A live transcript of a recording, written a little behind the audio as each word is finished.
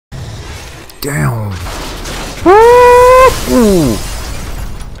Damn. Ooh.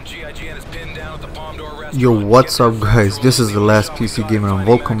 Yo, what's up guys? This is the last PC gamer and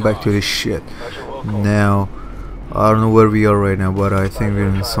welcome back to this shit. Now, I don't know where we are right now, but I think we're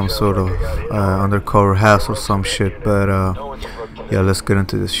in some sort of undercover house or some shit. But yeah, let's get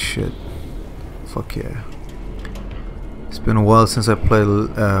into this shit. Fuck yeah. It's been a while since I played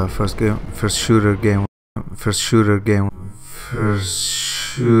first shooter game or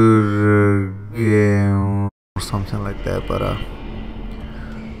something like that, but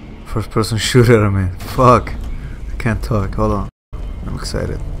first person shooter, I mean, fuck, I can't talk, hold on, I'm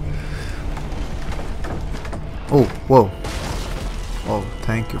excited. Oh, whoa, oh,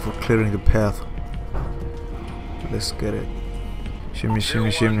 thank you for clearing the path. Let's get it. Shimmy,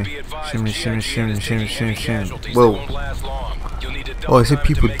 shimmy, shimmy, shimmy, shimmy, shimmy, shimmy, shimmy, shimmy. Whoa. Oh, I see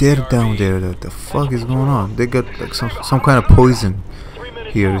people dead down there. What the fuck is going on? They got like some kind of poison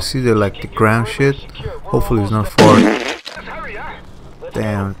here. You see they're like the ground shit. Hopefully it's not far.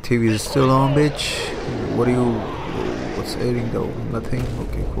 Damn, TV is still on, bitch. What's aiding though? Nothing?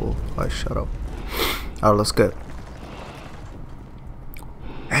 Okay, cool. Alright, shut up. Alright, let's go.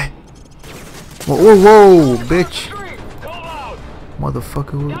 Whoa, whoa, whoa, bitch.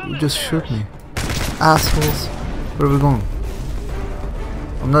 Motherfucker, who just shoot me? Assholes. Where are we going?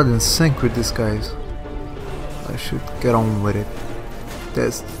 I'm not in sync with these guys. I should get on with it.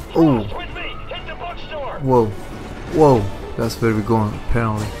 That's... oh! Whoa. Whoa. That's where we're going,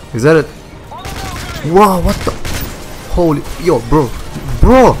 apparently. Is that it? Wow, what the... holy... yo, bro.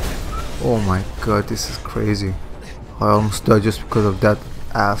 Bro! Oh my god, this is crazy. I almost died just because of that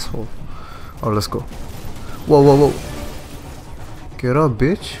asshole. Oh, let's go. Whoa, whoa, whoa. Get up,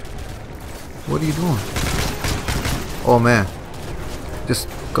 bitch. What are you doing? Oh man. Just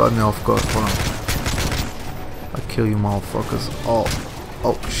got me off guard. Hold on. I'll kill you motherfuckers. Oh.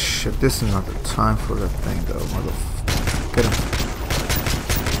 Oh shit. This is not the time for that thing though. Motherfucker. Get him.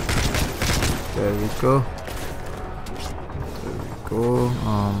 There we go. There we go.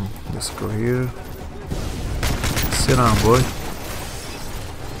 Let's go here. Sit down, boy.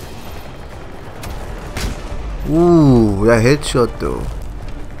 Ooh, that headshot though.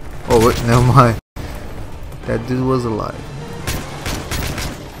 Oh wait, never mind. That dude was alive.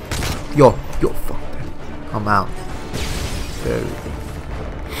 Yo, fuck that. I'm out. There we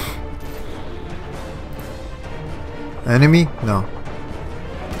go. Enemy? No.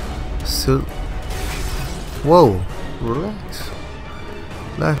 Still. Whoa, relax.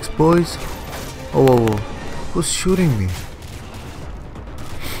 Relax, boys. Oh, whoa, whoa. Who's shooting me?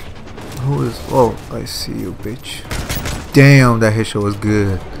 Who is... oh, I see you, bitch. Damn, that headshot was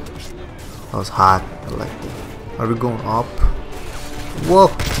good. That was hot. I like it. Are we going up? Whoa,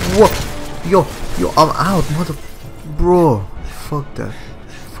 whoa. Yo, I'm out, mother... bro. Fuck that.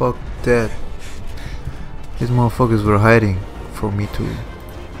 Fuck that. These motherfuckers were hiding for me to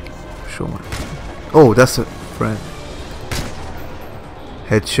show my... oh, that's a friend.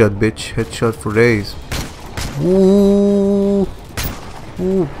 Headshot, bitch. Headshot for days. Ooh.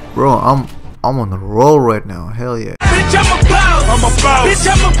 Ooh, bro, I'm on a roll right now. Hell yeah. Bitch, I'm a boss. Bitch,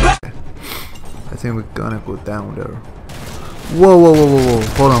 I'm a boss. I think we're gonna go down there. Whoa, whoa, whoa, whoa,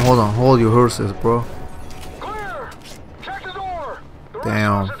 whoa. Hold on. Hold your horses, bro. Clear. Check the door.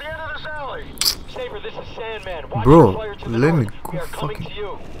 Damn. At the end of this alley. Saber, this is Sandman. Bro, let me go, fucking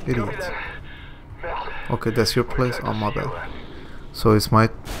idiot. Okay, that's your place. Oh, my bad. So it's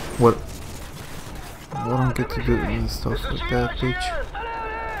my... what I don't get to do and stuff like that, bitch.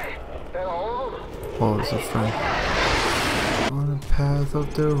 Oh, it's a friend. On the path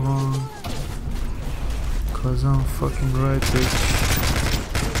of the wrong. Cause I'm fucking right, bitch.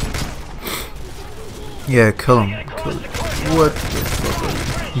 Yeah, kill him. Kill him. What the fuck are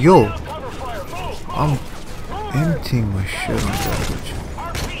you? Yo! I'm emptying my shit on that bitch.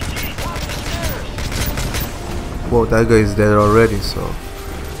 Whoa, that guy is dead already, so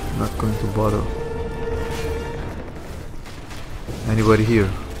I'm not going to bother. Anybody here?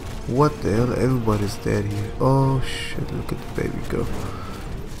 What the hell? Everybody's dead here. Oh shit, look at the baby girl.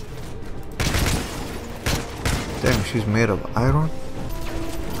 Damn, she's made of iron?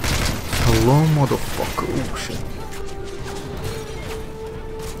 Hello, motherfucker. Oh shit.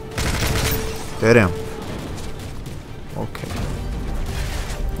 Damn. Okay.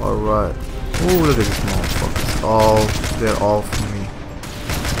 Alright. Oh, look at these motherfuckers. Oh, they're all for me.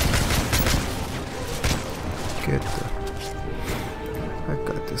 Get the... I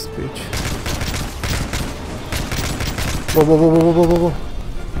got this bitch. Whoa, whoa, whoa, whoa, whoa, whoa, whoa.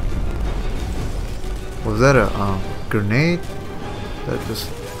 Was that a grenade that just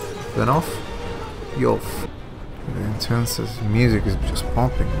went off? Yo, the intense music is just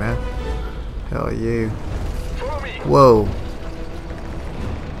pumping, man. Hell yeah. Follow me. Whoa.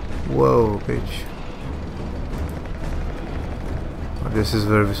 Whoa, bitch. Oh, this is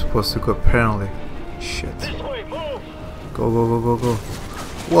where we're supposed to go, apparently. Shit. This way, move. Go, go, go, go, go.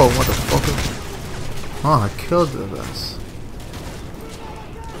 Whoa, motherfucker. Oh, I killed the ass.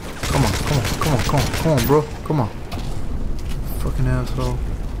 Come on, come on, come on, come on, come on, bro. Come on. Fucking asshole.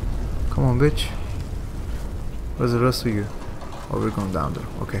 Come on, bitch. Where's the rest of you? Oh, we're going down there.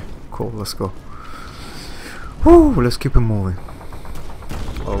 Okay, cool, let's go. Woo, let's keep it moving.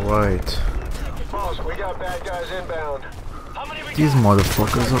 Alright. Boss, we got bad guys inbound. These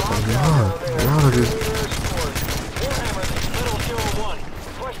motherfuckers are a lot of these.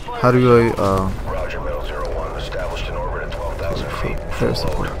 How do I, Roger, MW3 established in orbit at 12,000 feet. there's the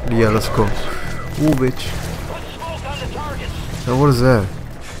point. Yeah, let's go. Ooh, bitch. Hey, what is that?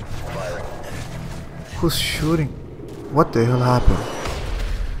 Who's shooting? What the hell happened?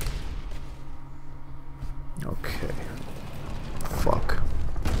 Okay. Fuck.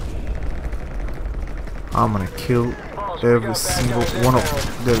 I'm gonna kill every single one of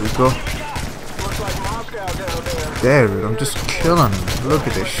them. There we go. There we go. I'm just killing them. Look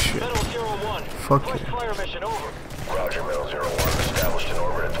at this shit. Fuck yeah. Roger, MW3 established in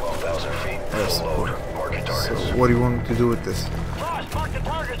orbit at 12,000 feet. That's the point. Mark your So targets. what do you want me to do with this?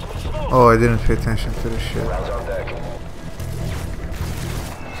 Oh, I didn't pay attention to this shit. Rounds on deck.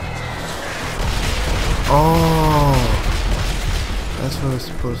 Oh, that's what I'm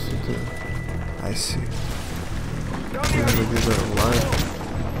supposed to do. I see. Even these are alive.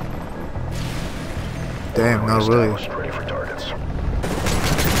 Damn, not really. Ready for targets.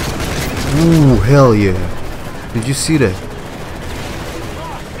 Ooh, hell yeah. Did you see that?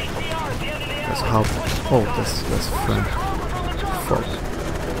 That's how. Oh, that's friend. Fuck.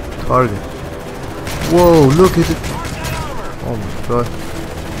 Target. Whoa, look at it. Oh my god.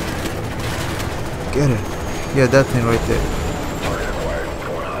 Get it. Yeah, that thing right there. Target acquired.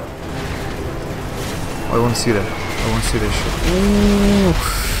 Going on. I want to see that. I want to see that shit. Ooh.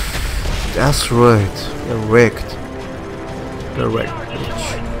 That's right. They're wrecked. They're wrecked,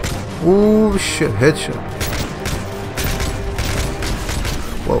 bitch. Ooh, shit. Headshot.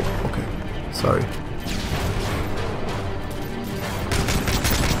 Whoa, okay. Sorry.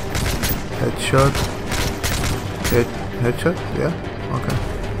 Headshot. Headshot? Yeah? Okay.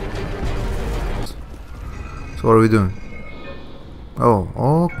 So what are we doing? Oh,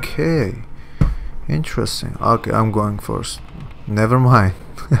 okay. Interesting. Okay, I'm going first. Never mind.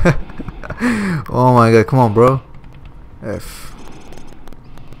 Oh my god, come on, bro. F.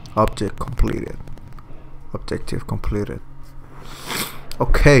 Object completed. Objective completed.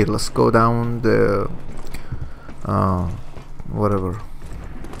 Okay, let's go down the whatever.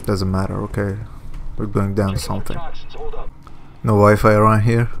 Doesn't matter, okay. We're going down something. No Wi-Fi around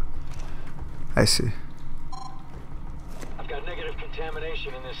here. I see. I've got negative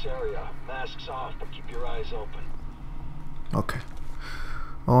contamination in this area. Masks off, but keep your eyes open. Okay.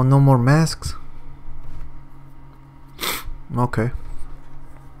 Oh, no more masks? Okay.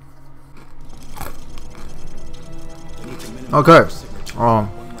 Okay.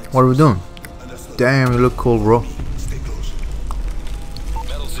 What are we doing? Damn, you look cool, bro.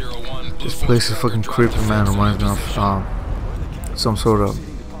 This place is fucking creepy, man. Reminds me of some sort of.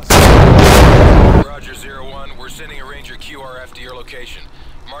 Roger 01, we're sending a Ranger QRF to your location.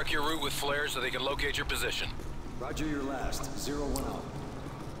 Mark your route with flares so they can locate your position. Roger your last. 01 out.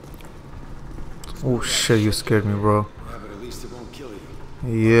 Oh shit, you scared me, bro. Yeah, but at least it won't kill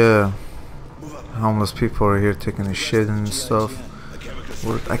you. Yeah. Homeless people are here taking a shit and stuff.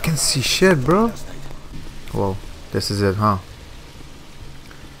 I can see shit, bro. Whoa, this is it, huh?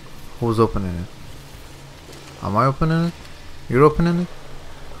 Who's opening it? Am I opening it? You're opening it?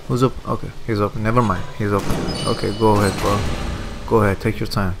 Who's up? Okay, he's open. Never mind, he's open. Okay, go ahead, bro. Go ahead, take your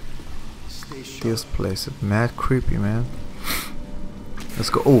time. This place is mad creepy, man. Let's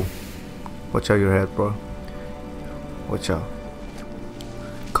go. Oh, watch out your head, bro. Watch out.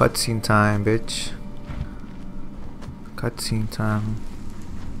 Cutscene time, bitch. Cutscene time.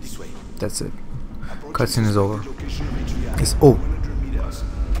 That's it. Cutscene is over. It's oh.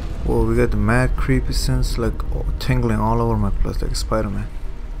 Whoa, we got the mad creepy sense, like tingling all over my place, like Spider-Man.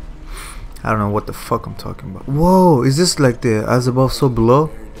 I don't know what the fuck I'm talking about. Whoa, is this like the as above so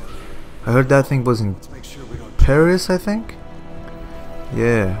below? I heard that thing was in Paris, I think.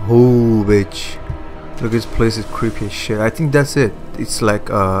 Yeah. Oh, bitch. Look, this place is creepy as shit. I think that's it. It's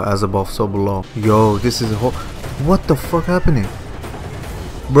like as above so below. Yo, this is a whole. What the fuck happening,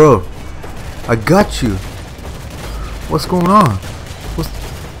 bro? I got you. What's going on?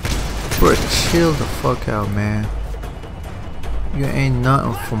 Bro, chill the fuck out, man. You ain't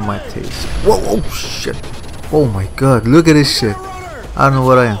nothing for my taste. Whoa, oh shit. Oh my god, look at this shit. I don't know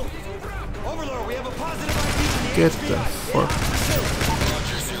what I am. Get the fuck.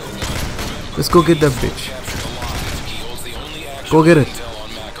 Let's go get that bitch. Go get it.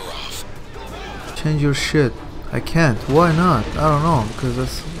 Change your shit. I can't. Why not? I don't know. Because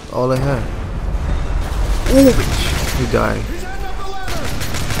that's all I had. Oh bitch. You died.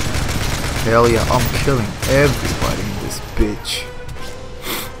 Hell yeah. I'm killing everybody in this bitch.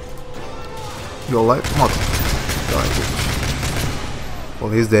 You're like mother. Die bitch.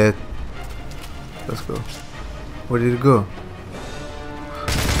 Well, he's dead. Let's go. Where did it go?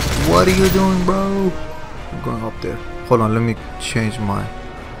 What are you doing, bro? I'm going up there. Hold on, let me change my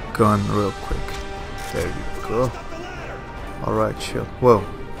gun real quick. There you go. Alright, chill. Whoa.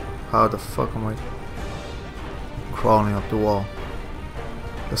 How the fuck am I crawling up the wall?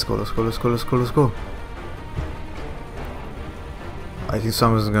 Let's go, let's go, let's go, let's go, let's go. I think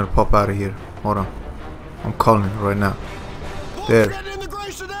someone's gonna pop out of here. Hold on. I'm calling it right now. There.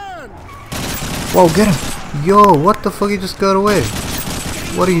 Whoa, get him! Yo, what the fuck? He just got away.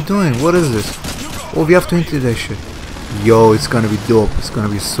 What are you doing? What is this? Oh, we have to enter that shit. Yo, it's gonna be dope. It's gonna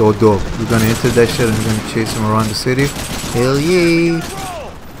be so dope. We're gonna enter that shit and we're gonna chase him around the city. Hell yeah!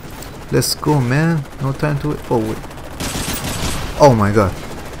 Let's go, man. No time to wait. Oh, wait. Oh my god.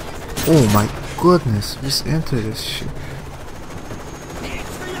 Oh my goodness. Just enter this shit.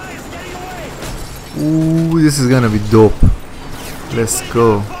 Ooh, this is gonna be dope. Let's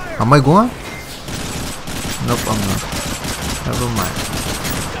go. Am I going? Nope, I'm not. Never mind.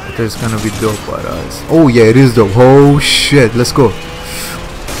 It's gonna be dope, but oh yeah, it is dope. Oh shit, let's go.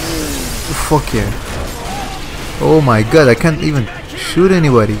 Fuck yeah. Oh my god, I can't even shoot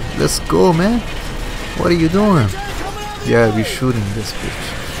anybody. Let's go, man. What are you doing? Yeah, we're shooting this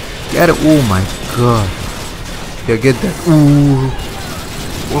bitch. Get it. Oh my god. Yeah, get that. Ooh.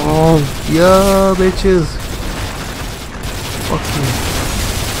 Whoa. Yeah, bitches. Fuck yeah.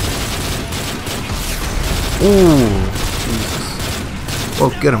 Ooh. Oh,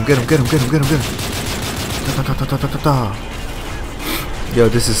 get him, get him, get him, get him, get him, get him. Ta, ta, ta, ta, ta, ta, ta. Yo,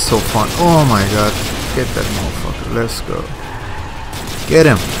 this is so fun. Oh my god. Get that motherfucker. Let's go. Get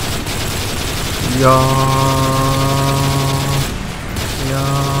him. Yeah.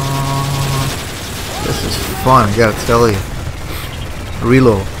 Yeah. This is fun, I gotta tell you.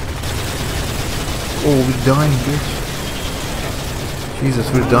 Reload. Oh, we're dying, bitch. Jesus,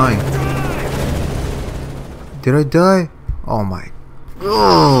 we're dying. Did I die? Oh my.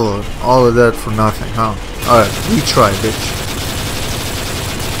 Oh, all of that for nothing, huh? Alright, retry, bitch.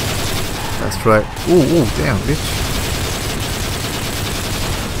 That's right. Ooh, ooh, damn, bitch.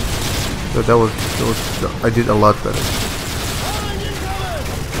 But that was, I did a lot better.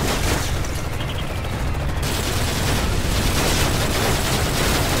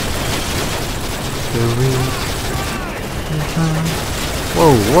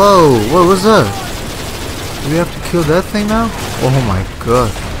 Whoa, whoa, what was that? Do we have to kill that thing now? Oh my god.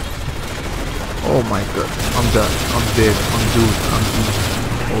 Oh my god. I'm done. I'm dead. I'm doomed. I'm doomed.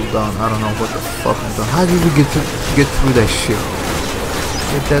 Hold on. I don't know what the fuck I'm doing. How did we get through that shit?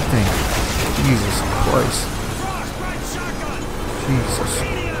 Get that thing. Jesus Christ. Jesus.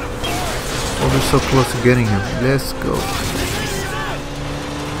 Oh, we're so close to getting him. Let's go.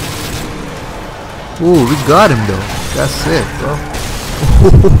 Ooh, we got him though. That's it, bro.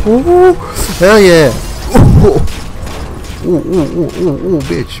 Hell yeah. Ooh, ooh, ooh, ooh, ooh,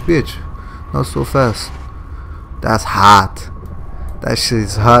 bitch, bitch. Not so fast. That's hot. That shit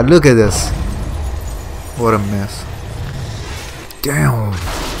is hot. Look at this. What a mess. Damn.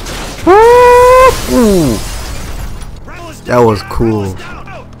 Ooh. That was cool.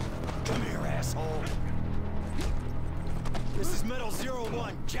 Come here, asshole. This is Metal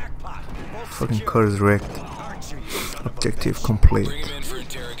 01 jackpot. Fucking car is wrecked. Objective complete. Bring him in for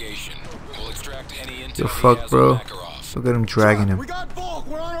interrogation. We'll extract any intel You're he fucked, has bro. on Makarov. Look at him dragging him. We got Volk.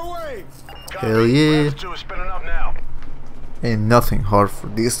 We're on our way. Hell yeah. Spinning up now. Ain't nothing hard for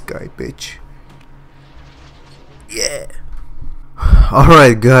this guy, bitch. Yeah.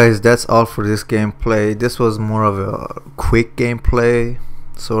 Alright guys, that's all for this gameplay. This was more of a quick gameplay,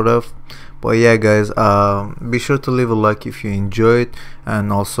 sort of. But yeah guys, be sure to leave a like if you enjoyed,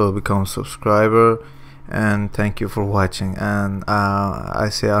 and also become a subscriber. And thank you for watching. And I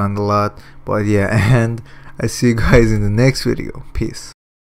say a lot, but yeah, and I see you guys in the next video. Peace.